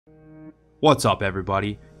What's up,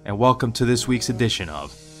 everybody, and welcome to this week's edition of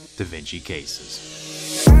DaVinci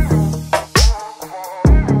Cases.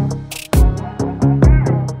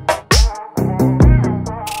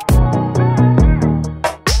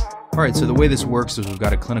 Alright, so the way this works is we've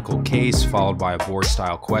got a clinical case followed by a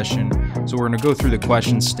board-style question. So we're going to go through the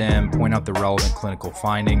question stem, point out the relevant clinical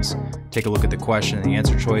findings, take a look at the question and the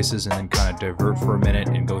answer choices, and then kind of divert for a minute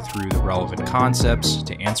and go through the relevant concepts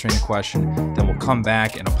to answering the question. Then we'll come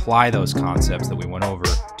back and apply those concepts that we went over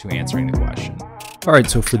to answering the question. Alright,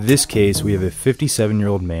 so for this case, we have a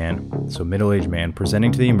 57-year-old man, so middle-aged man,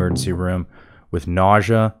 presenting to the emergency room with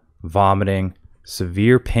nausea, vomiting,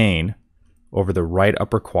 severe pain over the right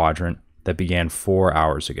upper quadrant that began 4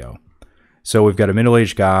 hours ago. So we've got a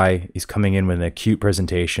middle-aged guy. He's coming in with an acute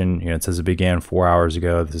presentation. It says it began 4 hours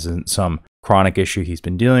ago. This isn't some chronic issue he's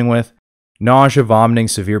been dealing with. Nausea, vomiting,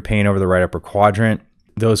 severe pain over the right upper quadrant.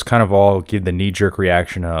 Those kind of all give the knee-jerk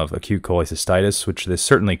reaction of acute cholecystitis, which this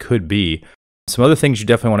certainly could be. Some other things you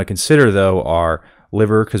definitely want to consider, though, are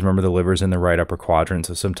liver, because remember the liver's in the right upper quadrant,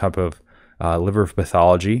 so some type of liver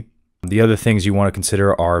pathology. The other things you want to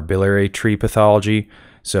consider are biliary tree pathology,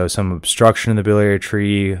 so some obstruction in the biliary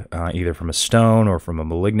tree, either from a stone or from a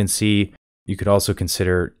malignancy. You could also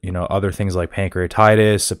consider, other things like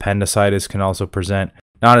pancreatitis, appendicitis can also present.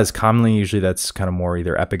 Not as commonly, usually that's kind of more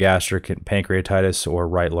either epigastric pancreatitis or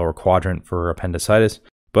right lower quadrant for appendicitis.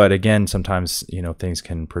 But again, sometimes, things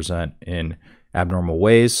can present in abnormal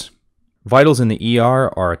ways. Vitals in the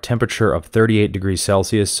ER are a temperature of 38 degrees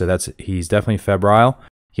Celsius, so he's definitely febrile.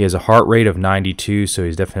 He has a heart rate of 92, so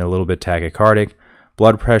he's definitely a little bit tachycardic.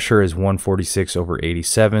 Blood pressure is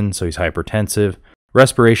 146/87, so he's hypertensive.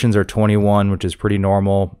 Respirations are 21, which is pretty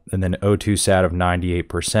normal, and then O2 sat of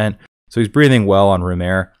 98%, so he's breathing well on room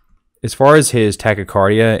air. As far as his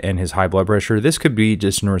tachycardia and his high blood pressure, this could be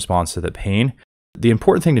just in response to the pain. The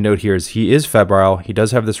important thing to note here is he is febrile. He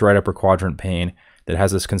does have this right upper quadrant pain that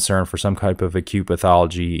has this concern for some type of acute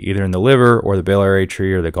pathology, either in the liver or the biliary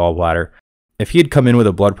tree or the gallbladder. If he had come in with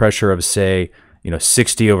a blood pressure of, say,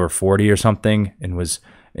 60/40 or something and was,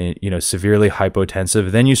 severely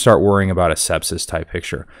hypotensive, then you start worrying about a sepsis type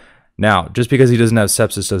picture. Now, just because he doesn't have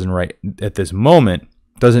sepsis at this moment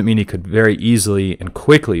doesn't mean he could very easily and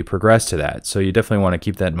quickly progress to that. So you definitely want to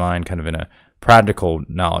keep that in mind kind of in a practical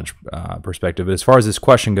knowledge perspective. But as far as this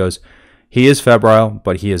question goes, he is febrile,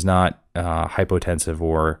 but he is not hypotensive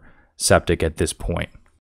or septic at this point.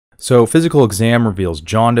 So physical exam reveals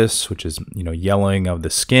jaundice, which is, yellowing of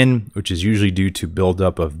the skin, which is usually due to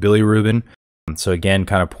buildup of bilirubin. So again,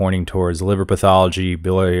 kind of pointing towards liver pathology,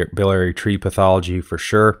 biliary tree pathology for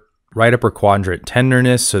sure. Right upper quadrant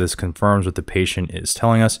tenderness, so this confirms what the patient is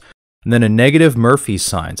telling us. And then a negative Murphy's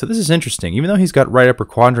sign. So this is interesting. Even though he's got right upper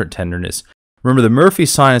quadrant tenderness, remember the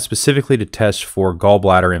Murphy's sign is specifically to test for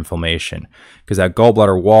gallbladder inflammation, because that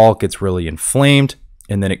gallbladder wall gets really inflamed,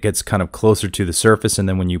 and then it gets kind of closer to the surface, and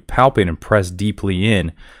then when you palpate and press deeply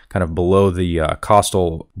in, kind of below the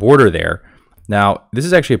costal border there. Now, this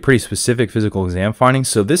is actually a pretty specific physical exam finding,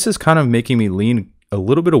 so this is kind of making me lean a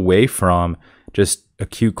little bit away from just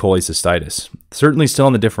acute cholecystitis. Certainly still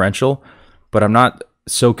on the differential, but I'm not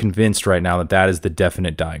so convinced right now that that is the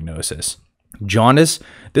definite diagnosis. Jaundice,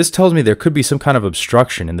 this tells me there could be some kind of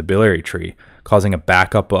obstruction in the biliary tree, causing a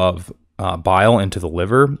backup of bile into the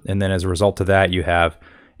liver, and then as a result of that, you have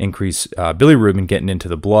increased bilirubin getting into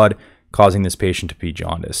the blood, causing this patient to be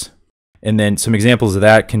jaundice. And then some examples of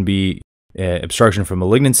that can be obstruction from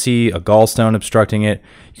malignancy, a gallstone obstructing it.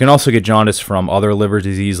 You can also get jaundice from other liver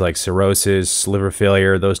disease like cirrhosis, liver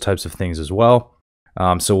failure, those types of things as well.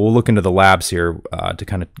 So we'll look into the labs here to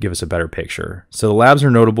kind of give us a better picture. So the labs are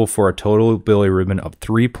notable for a total bilirubin of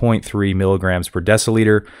 3.3 milligrams per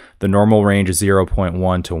deciliter. The normal range is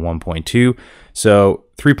 0.1 to 1.2. So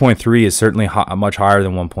 3.3 is certainly much higher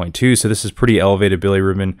than 1.2. So this is pretty elevated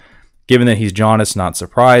bilirubin. Given that he's jaundiced, not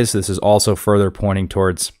surprised. This is also further pointing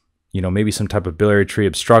towards, maybe some type of biliary tree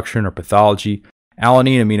obstruction or pathology.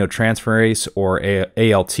 Alanine aminotransferase, or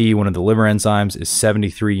ALT, one of the liver enzymes, is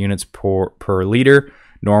 73 units per liter.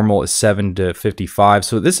 Normal is 7 to 55.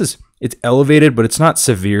 So it's elevated, but it's not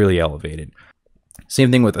severely elevated.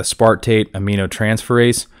 Same thing with aspartate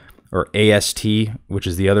aminotransferase, or AST, which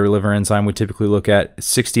is the other liver enzyme we typically look at,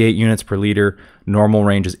 68 units per liter. Normal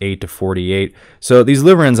range is 8 to 48. So these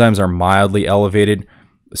liver enzymes are mildly elevated.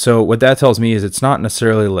 So what that tells me is it's not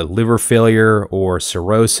necessarily like liver failure or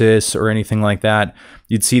cirrhosis or anything like that.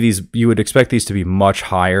 You would expect these to be much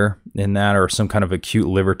higher in that, or some kind of acute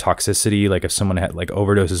liver toxicity, like if someone had like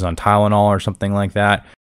overdoses on Tylenol or something like that,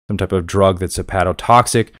 some type of drug that's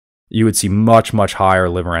hepatotoxic, you would see much, much higher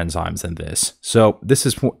liver enzymes than this. So this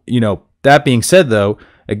is, that being said though,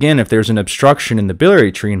 Again, if there's an obstruction in the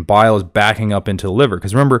biliary tree and bile is backing up into the liver,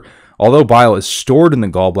 because remember, although bile is stored in the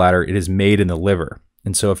gallbladder, it is made in the liver.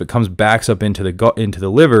 And so if it backs up into the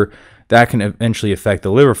liver, that can eventually affect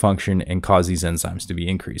the liver function and cause these enzymes to be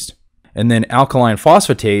increased. And then alkaline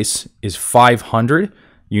phosphatase is 500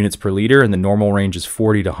 units per liter, and the normal range is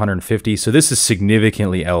 40 to 150. So this is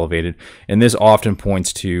significantly elevated, and this often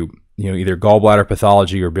points to either gallbladder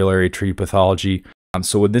pathology or biliary tree pathology.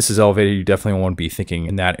 So when this is elevated, you definitely want to be thinking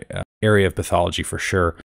in that area of pathology for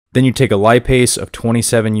sure. Then you take a lipase of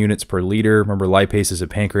 27 units per liter. Remember, lipase is a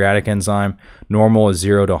pancreatic enzyme. Normal is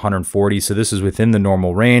 0 to 140, so this is within the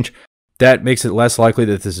normal range. That makes it less likely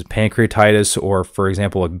that this is pancreatitis or, for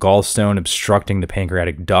example, a gallstone obstructing the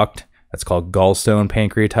pancreatic duct. That's called gallstone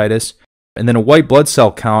pancreatitis. And then a white blood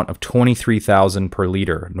cell count of 23,000 per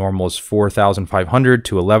liter. Normal is 4,500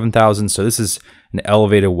 to 11,000, so this is an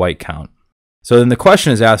elevated white count. So then the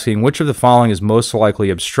question is asking, which of the following is most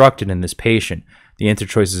likely obstructed in this patient? The answer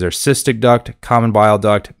choices are cystic duct, common bile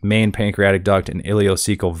duct, main pancreatic duct, and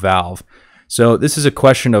ileocecal valve. So this is a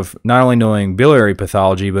question of not only knowing biliary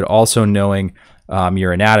pathology, but also knowing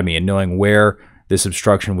your anatomy and knowing where this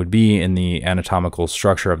obstruction would be in the anatomical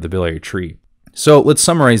structure of the biliary tree. So let's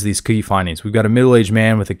summarize these key findings. We've got a middle-aged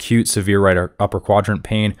man with acute severe right upper quadrant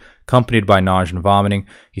pain accompanied by nausea and vomiting.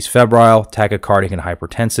 He's febrile, tachycardic, and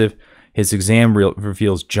hypertensive. His exam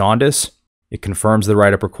reveals jaundice. It confirms the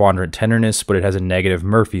right upper quadrant tenderness, but it has a negative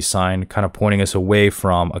Murphy sign, kind of pointing us away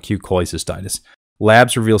from acute cholecystitis.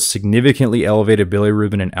 Labs reveal significantly elevated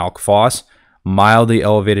bilirubin and alk-phos, mildly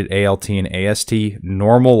elevated ALT and AST,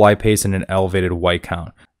 normal lipase, and an elevated white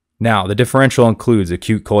count. Now, the differential includes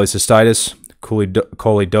acute cholecystitis,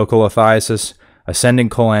 choledocholithiasis, ascending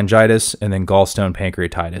cholangitis, and then gallstone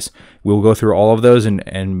pancreatitis. We'll go through all of those and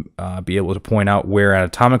be able to point out where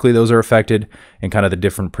anatomically those are affected and kind of the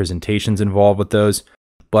different presentations involved with those.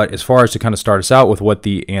 But as far as to kind of start us out with what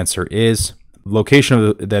the answer is,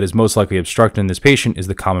 location that is most likely obstructed in this patient is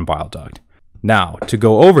the common bile duct. Now, to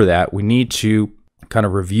go over that, we need to kind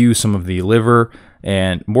of review some of the liver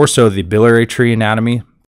and more so the biliary tree anatomy.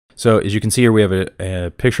 So as you can see here, we have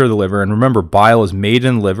a picture of the liver. And remember, bile is made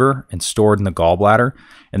in the liver and stored in the gallbladder.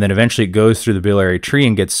 And then eventually it goes through the biliary tree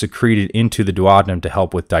and gets secreted into the duodenum to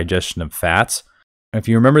help with digestion of fats. And if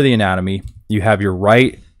you remember the anatomy, you have your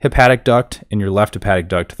right hepatic duct and your left hepatic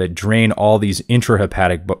duct that drain all these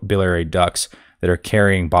intrahepatic biliary ducts that are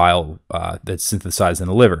carrying bile that's synthesized in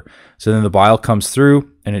the liver. So then the bile comes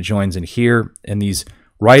through and it joins in here, and these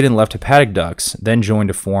right and left hepatic ducts then join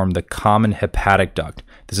to form the common hepatic duct.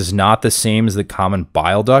 This is not the same as the common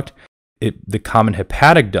bile duct. The common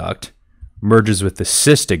hepatic duct merges with the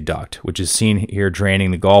cystic duct, which is seen here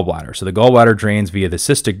draining the gallbladder. So the gallbladder drains via the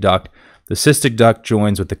cystic duct. The cystic duct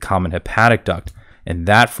joins with the common hepatic duct, and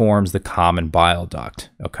that forms the common bile duct,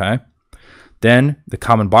 okay? Then the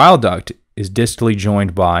common bile duct is distally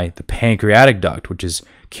joined by the pancreatic duct, which is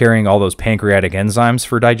carrying all those pancreatic enzymes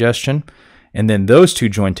for digestion. And then those two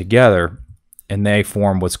join together and they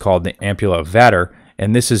form what's called the ampulla of Vater.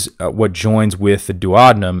 And this is what joins with the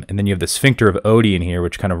duodenum. And then you have the sphincter of Oddi in here,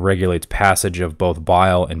 which kind of regulates passage of both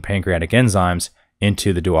bile and pancreatic enzymes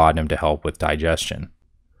into the duodenum to help with digestion.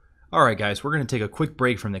 All right, guys, we're going to take a quick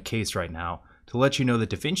break from the case right now to let you know that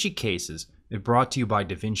DaVinci Cases is brought to you by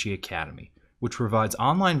DaVinci Academy, which provides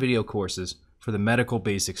online video courses for the medical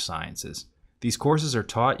basic sciences. These courses are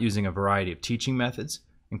taught using a variety of teaching methods,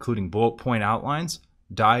 including bullet point outlines,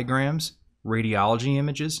 diagrams, radiology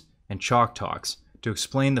images, and chalk talks to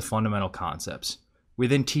explain the fundamental concepts. We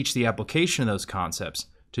then teach the application of those concepts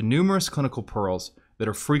to numerous clinical pearls that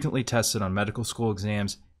are frequently tested on medical school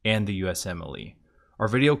exams and the USMLE. Our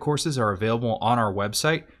video courses are available on our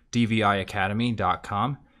website,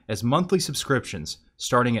 dviacademy.com, as monthly subscriptions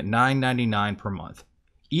starting at $9.99 per month.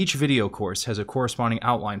 Each video course has a corresponding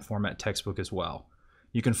outline format textbook as well.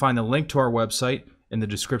 You can find the link to our website in the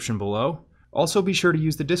description below. Also, be sure to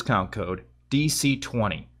use the discount code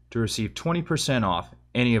DC20 to receive 20% off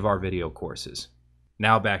any of our video courses.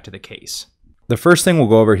 Now back to the case. The first thing we'll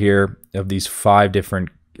go over here of these 5 different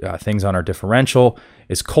things on our differential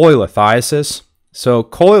is cholecystitis. So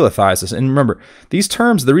cholecystitis, and remember, these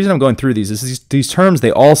terms, the reason I'm going through these is these terms,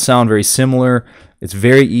 they all sound very similar. It's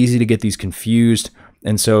very easy to get these confused.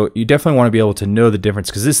 And so you definitely want to be able to know the difference,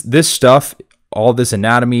 because this stuff, all this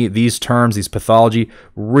anatomy, these terms, these pathology,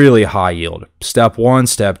 really high yield. Step 1,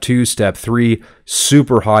 step 2, step 3,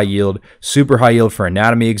 super high yield for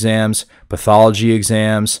anatomy exams, pathology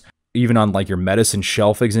exams, even on like your medicine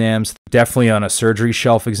shelf exams, definitely on a surgery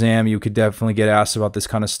shelf exam, you could definitely get asked about this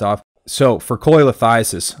kind of stuff. So for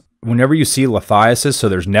cholecystitis, whenever you see lithiasis, so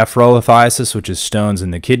there's nephrolithiasis, which is stones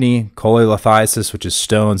in the kidney, cholelithiasis, which is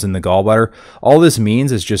stones in the gallbladder. All this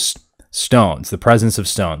means is just stones, the presence of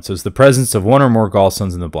stones. So it's the presence of one or more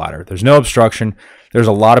gallstones in the bladder. There's no obstruction. There's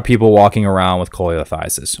a lot of people walking around with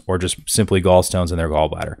cholelithiasis or just simply gallstones in their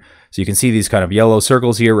gallbladder. So you can see these kind of yellow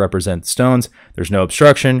circles here represent stones. There's no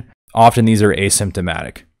obstruction. Often these are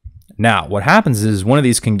asymptomatic. Now, what happens is one of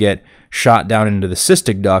these can get shot down into the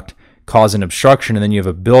cystic duct, cause an obstruction, and then you have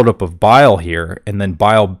a buildup of bile here, and then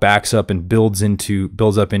bile backs up and builds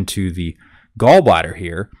up into the gallbladder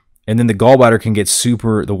here, and then the gallbladder can get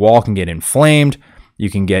the wall can get inflamed. You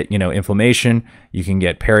can get, inflammation. You can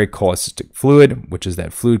get pericholecystic fluid, which is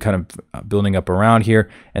that fluid kind of building up around here,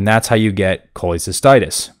 and that's how you get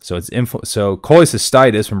cholecystitis. So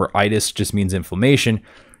cholecystitis, remember, itis just means inflammation.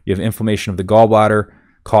 You have inflammation of the gallbladder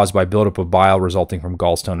caused by buildup of bile resulting from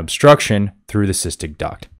gallstone obstruction through the cystic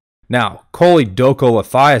duct. Now,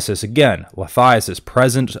 choledocholithiasis, again, lithiasis,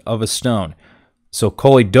 presence of a stone. So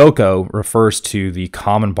choledocho refers to the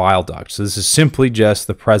common bile duct. So this is simply just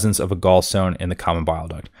the presence of a gallstone in the common bile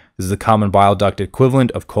duct. This is the common bile duct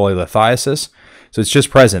equivalent of cholelithiasis. So it's just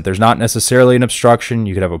present. There's not necessarily an obstruction.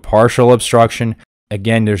 You could have a partial obstruction.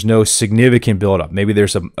 Again, there's no significant buildup. Maybe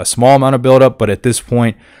there's a small amount of buildup, but at this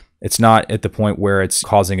point, it's not at the point where it's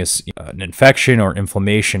causing us an infection or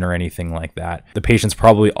inflammation or anything like that. The patient's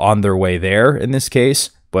probably on their way there in this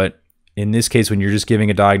case, but in this case, when you're just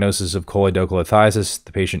giving a diagnosis of choledocholithiasis,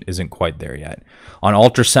 the patient isn't quite there yet. On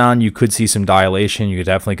ultrasound, you could see some dilation. You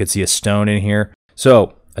definitely could see a stone in here.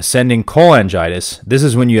 So ascending cholangitis, this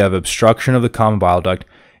is when you have obstruction of the common bile duct.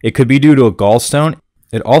 It could be due to a gallstone.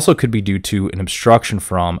 It also could be due to an obstruction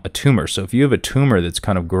from a tumor. So if you have a tumor that's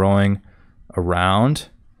kind of growing around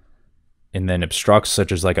and then obstructs,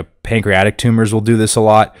 such as like a pancreatic tumors will do this a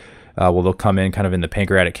lot. They'll come in kind of in the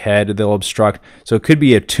pancreatic head, they'll obstruct. So it could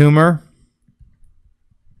be a tumor.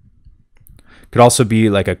 Could also be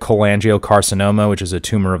like a cholangiocarcinoma, which is a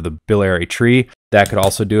tumor of the biliary tree. That could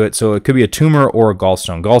also do it. So it could be a tumor or a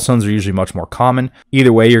gallstone. Gallstones are usually much more common.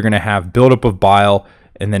 Either way, you're going to have buildup of bile.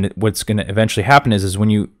 And then what's going to eventually happen is when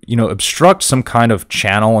you obstruct some kind of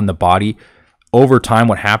channel in the body, over time,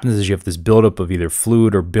 what happens is you have this buildup of either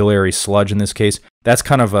fluid or biliary sludge in this case. That's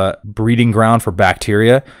kind of a breeding ground for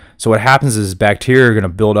bacteria. So what happens is bacteria are going to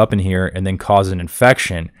build up in here and then cause an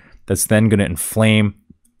infection that's then going to inflame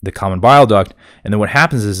the common bile duct. And then what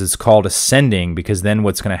happens is it's called ascending, because then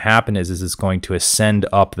what's going to happen is it's going to ascend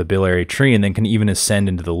up the biliary tree and then can even ascend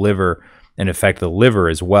into the liver and affect the liver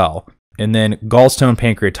as well. And then gallstone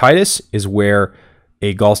pancreatitis is where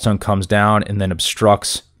a gallstone comes down and then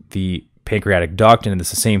obstructs the pancreatic duct, and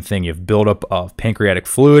it's the same thing. You have buildup of pancreatic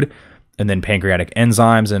fluid and then pancreatic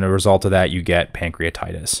enzymes, and as a result of that, you get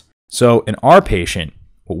pancreatitis. So in our patient,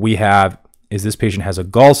 what we have is this patient has a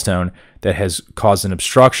gallstone that has caused an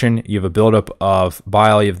obstruction. You have a buildup of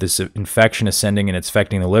bile. You have this infection ascending, and it's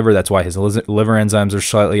affecting the liver. That's why his liver enzymes are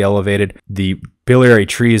slightly elevated. The biliary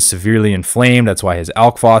tree is severely inflamed. That's why his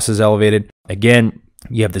alk phos is elevated. Again,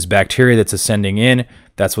 you have this bacteria that's ascending in.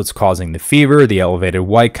 That's what's causing the fever, the elevated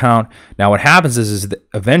white count. Now, what happens is that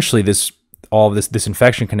eventually this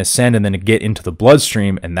infection can ascend and then get into the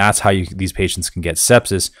bloodstream, and that's how these patients can get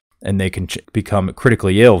sepsis, and they can become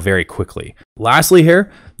critically ill very quickly. Lastly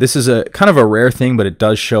here, this is a kind of a rare thing, but it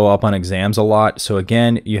does show up on exams a lot. So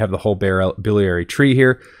again, you have the whole biliary tree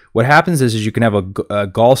here. What happens is you can have a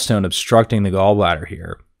gallstone obstructing the gallbladder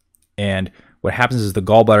here, and what happens is the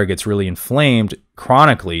gallbladder gets really inflamed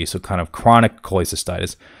chronically, so kind of chronic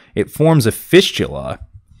cholecystitis. It forms a fistula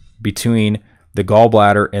between the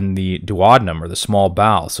gallbladder and the duodenum, or the small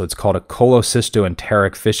bowel. So it's called a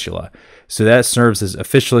cholecystoenteric fistula. So that serves as a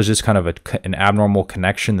fistula is just kind of an abnormal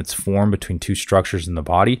connection that's formed between two structures in the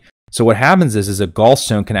body. So what happens is a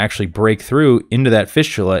gallstone can actually break through into that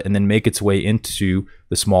fistula and then make its way into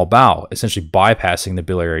the small bowel, essentially bypassing the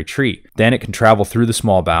biliary tree. Then it can travel through the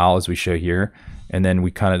small bowel, as we show here, and then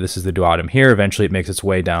this is the duodenum here. Eventually it makes its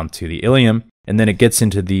way down to the ileum, and then it gets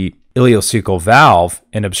into the ileocecal valve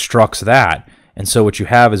and obstructs that. And so what you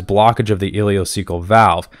have is blockage of the ileocecal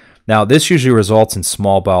valve. Now, this usually results in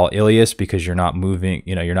small bowel ileus because you're not moving,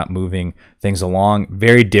 you're not moving things along.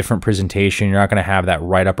 Very different presentation. You're not going to have that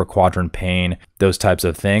right upper quadrant pain, those types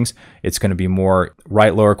of things. It's going to be more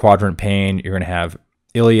right lower quadrant pain. You're going to have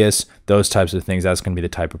ileus, those types of things. That's going to be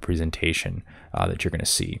the type of presentation that you're going to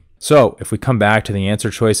see. So if we come back to the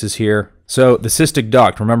answer choices here, so the cystic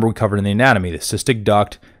duct, remember we covered in the anatomy, the cystic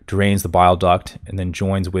duct drains the bile duct and then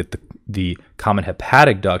joins with the common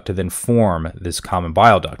hepatic duct to then form this common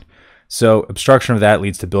bile duct. So obstruction of that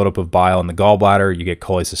leads to buildup of bile in the gallbladder. You get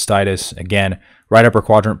cholecystitis. Again, right upper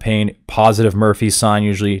quadrant pain, positive Murphy's sign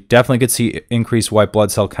usually. Definitely could see increased white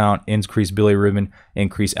blood cell count, increased bilirubin,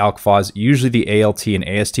 increased alk phos. Usually the ALT and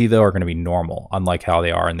AST, though, are going to be normal, unlike how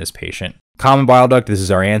they are in this patient. Common bile duct, this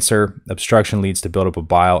is our answer. Obstruction leads to buildup of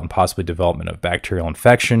bile and possibly development of bacterial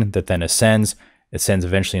infection that then ascends. It ascends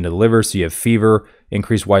eventually into the liver, so you have fever,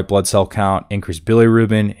 increased white blood cell count, increased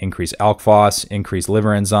bilirubin, increased alk phos, increased liver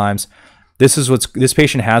enzymes. This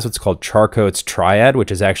patient has what's called Charcot's triad,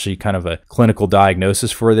 which is actually kind of a clinical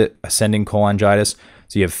diagnosis for the ascending cholangitis.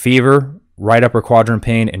 So you have fever, right upper quadrant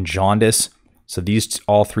pain, and jaundice. So these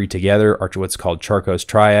all three together are what's called Charcot's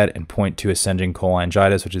triad and point to ascending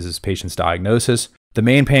cholangitis, which is this patient's diagnosis. The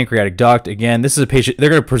main pancreatic duct, again, this is a patient, they're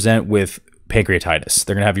going to present with pancreatitis.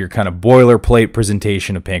 They're going to have your kind of boilerplate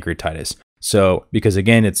presentation of pancreatitis. So, because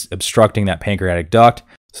again, it's obstructing that pancreatic duct.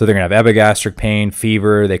 So they're going to have epigastric pain,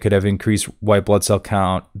 fever. They could have increased white blood cell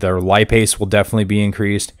count. Their lipase will definitely be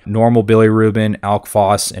increased. Normal bilirubin, alk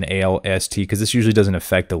phos, and ALST, because this usually doesn't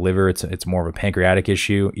affect the liver. It's more of a pancreatic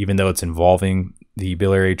issue, even though it's involving the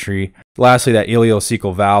biliary tree. Lastly, that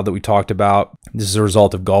ileocecal valve that we talked about. This is a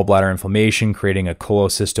result of gallbladder inflammation, creating a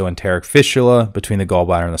cholecystoenteric fistula between the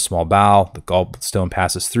gallbladder and the small bowel. The gallstone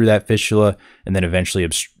passes through that fistula and then eventually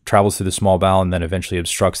travels through the small bowel and then eventually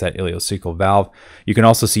obstructs that ileocecal valve. You can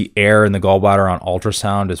also see air in the gallbladder on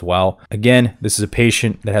ultrasound as well. Again, this is a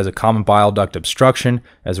patient that has a common bile duct obstruction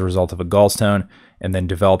as a result of a gallstone and then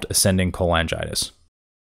developed ascending cholangitis.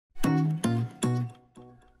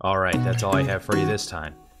 All right, that's all I have for you this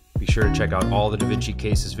time. Be sure to check out all the DaVinci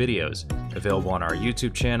Cases videos available on our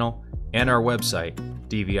YouTube channel and our website,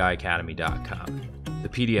 dviacademy.com. The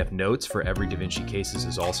PDF notes for every DaVinci Cases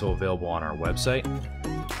is also available on our website.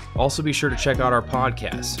 Also be sure to check out our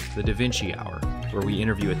podcast, The DaVinci Hour, where we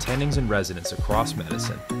interview attendings and residents across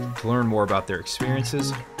medicine to learn more about their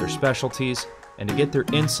experiences, their specialties, and to get their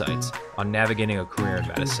insights on navigating a career in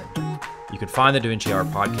medicine. You can find the DaVinci Hour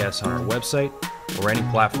podcast on our website or any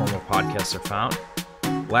platform where podcasts are found.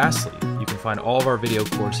 Lastly, you can find all of our video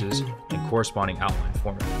courses and corresponding outline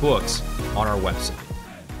format books on our website.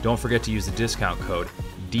 Don't forget to use the discount code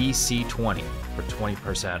DC20 for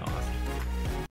 20% off.